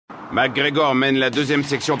MacGregor mène la deuxième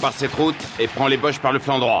section par cette route et prend les Boches par le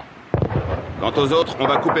flanc droit. Quant aux autres, on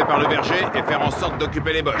va couper par le verger et faire en sorte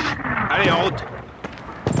d'occuper les Boches. Allez, en route!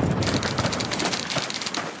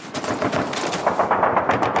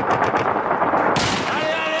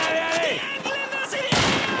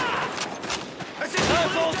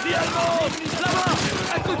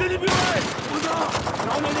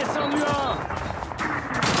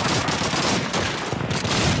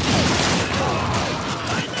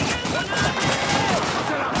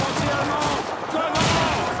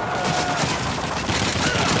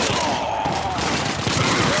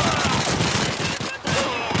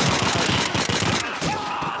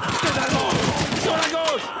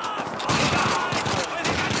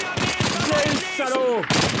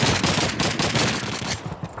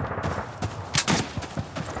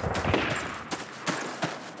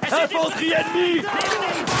 Infanterie ennemie!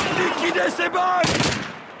 Liquidez ces Boches!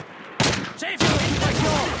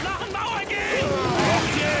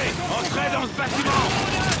 Mortier, entrez dans ce bâtiment!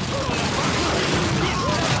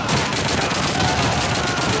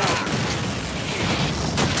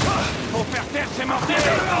 Faut faire taire ces mortiers!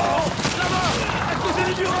 Là-bas! À côté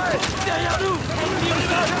des murets! Derrière nous!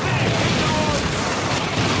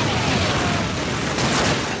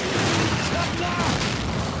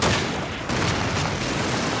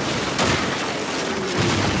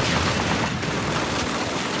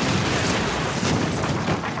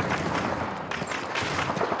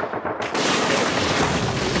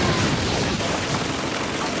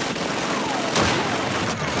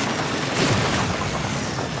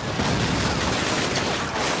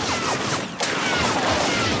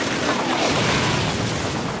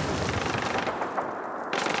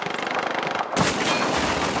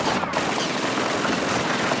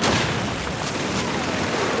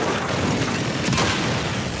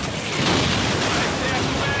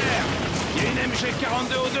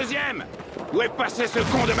 Où est passé ce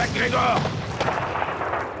con de MacGregor?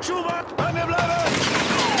 Il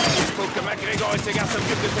faut que MacGregor et ses gars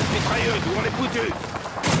s'occupent de cette mitrailleuse ou on est foutus.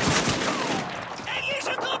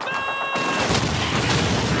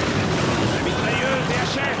 La mitrailleuse et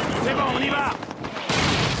HS, c'est bon, on y va.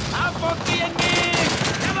 Infanterie ennemie!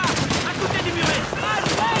 Là-bas! À côté du muret!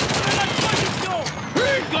 De la position!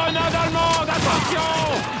 Une grenade allemande, attention!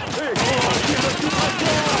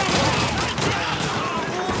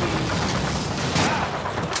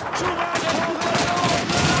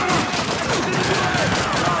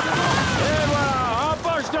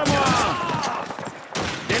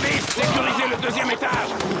 Sécurisez le deuxième étage.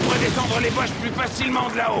 Vous pourrez descendre les Boches plus facilement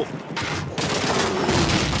de là-haut.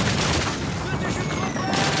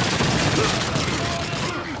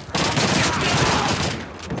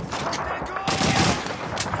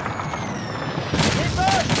 Les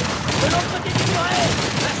Boches! De l'autre côté du muret!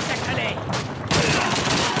 Massacrez-les!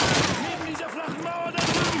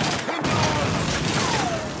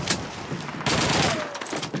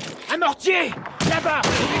 Un mortier! Là-bas!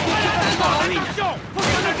 Attention! Faut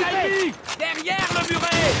s'en occuper! Derrière le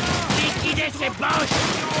muret! Liquidez ces Boches!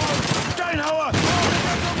 Steinhauer!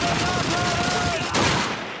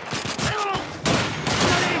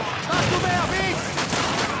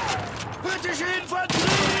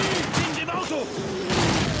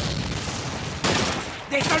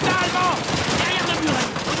 Des soldats allemands! Derrière le muret!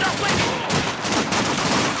 Au nord-ouest!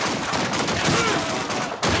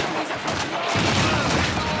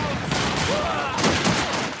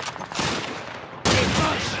 Des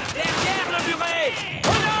Boches! Derrière le muret! Au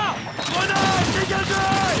nord! Grenade! Dégagez!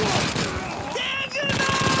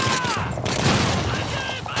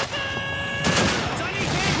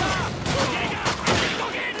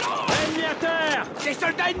 Ennemi à terre! Des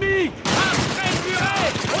soldats ennemis! Après le muret!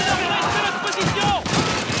 Au nord-ouest de notre position!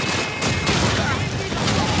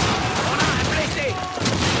 On a un blessé!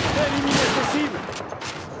 Éliminez ces cibles!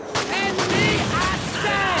 Ennemi à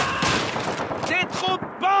terre! Des troupes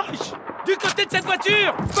Boches! Du côté de cette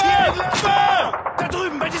voiture! Feu! Feu! Da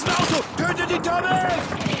drüben, bei diesem Auto! Tötet die Donnez!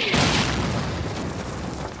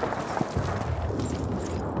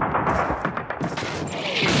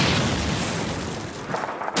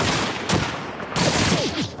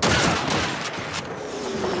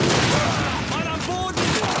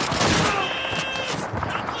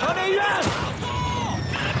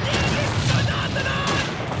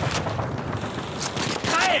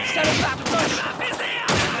 Salopard de Boche!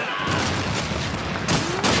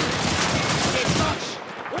 Des Boches!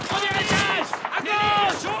 Au premier étage! À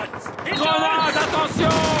gauche! Grenade,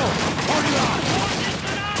 attention! On lui a!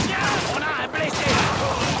 On a un blessé!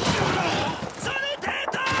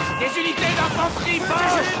 Des unités d'infanterie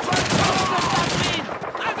Boche!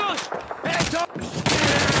 À gauche!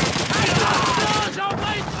 Attention,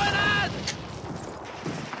 j'envoie une grenade!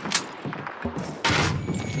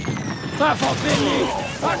 Infanterie ennemie!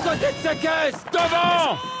 À côté de ces caisses!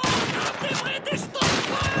 Devant!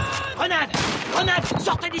 Grenade! Grenade!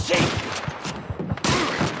 Sortez d'ici!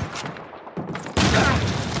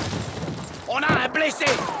 On a un blessé!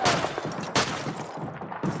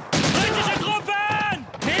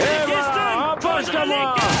 Et voilà, empoche de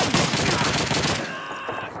moi!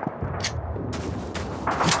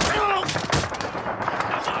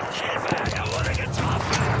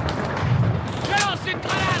 Je lance une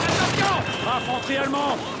grenade! Attention! Infanterie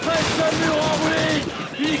allemande! Faites ce mur en roulis!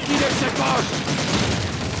 Liquidez ses poches!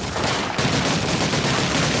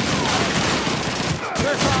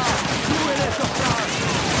 C'est ça! Clouez-les sur place!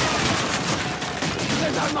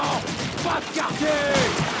 Les Allemands! Pas de quartier!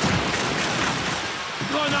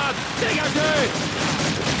 Grenade! Dégagez!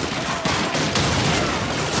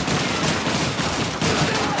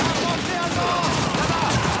 Avancez allemand!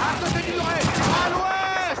 Là-bas! À côté du muret! À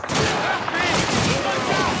l'ouest!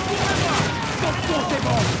 Attention, c'est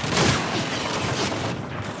bon!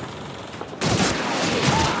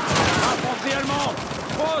 Infanterie allemande!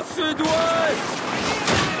 Au sud-ouest!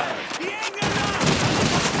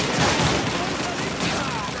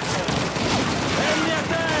 Ennemi à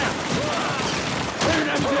terre! Une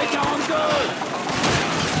MG-42!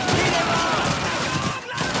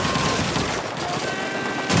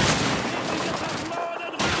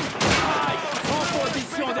 En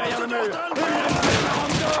position derrière le mur! Une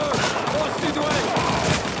MG-42! Au sud-ouest!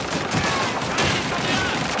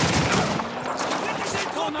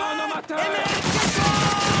 On a un homme à terre!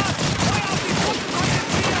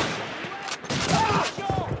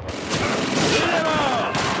 Il est mort!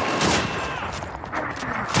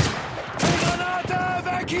 Grenade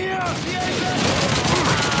vainqueur!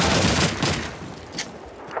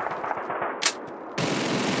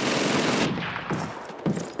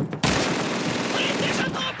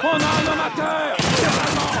 On a un homme à terre!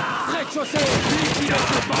 Allemand! Rez-de-chaussée! Liquidez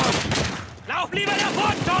ses poches! Lauf lieber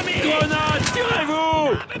davon, Tommy! Grenade!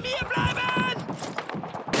 Tirez-vous! Bei mir bleiben!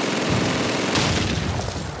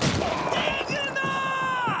 Gegner!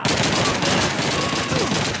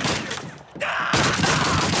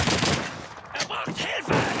 Er braucht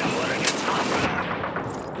Hilfe! Er wurde getroffen!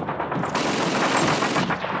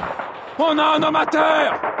 On a un homme à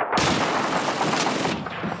terre!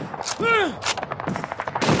 Gegner!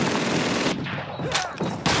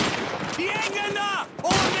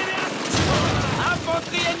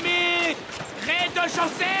 Infanterie ennemie!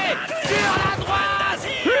 Rez-de-chaussée! Sur la droite!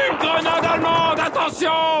 Une grenade allemande!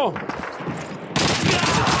 Attention!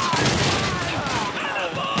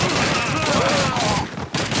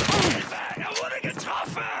 Er wurde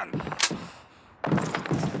getroffen!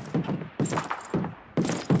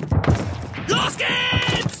 Los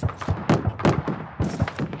geht's!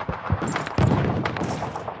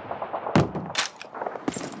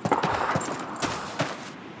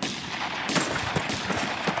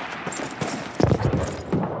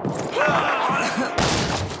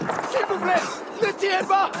 S'il vous plaît, ne tirez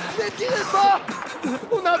pas! Ne tirez pas!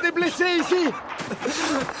 On a des blessés ici!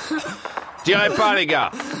 Tirez pas, les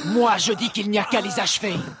gars! Moi, je dis qu'il n'y a qu'à les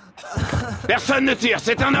achever. Personne ne tire,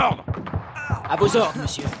 c'est un ordre! À vos ordres,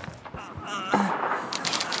 monsieur.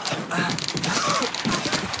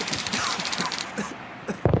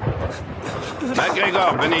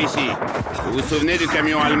 MacGregor, venez ici. Vous vous souvenez du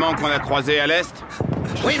camion allemand qu'on a croisé à l'est?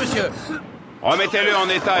 Oui, monsieur. Remettez-le en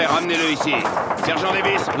état et ramenez-le ici. Sergent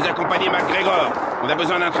Davis, vous accompagnez MacGregor. On a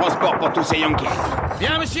besoin d'un transport pour tous ces Yankees.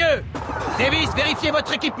 Bien, monsieur. Davis, vérifiez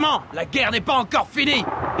votre équipement. La guerre n'est pas encore finie.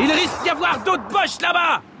 Il risque d'y avoir d'autres boches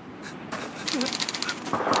là-bas.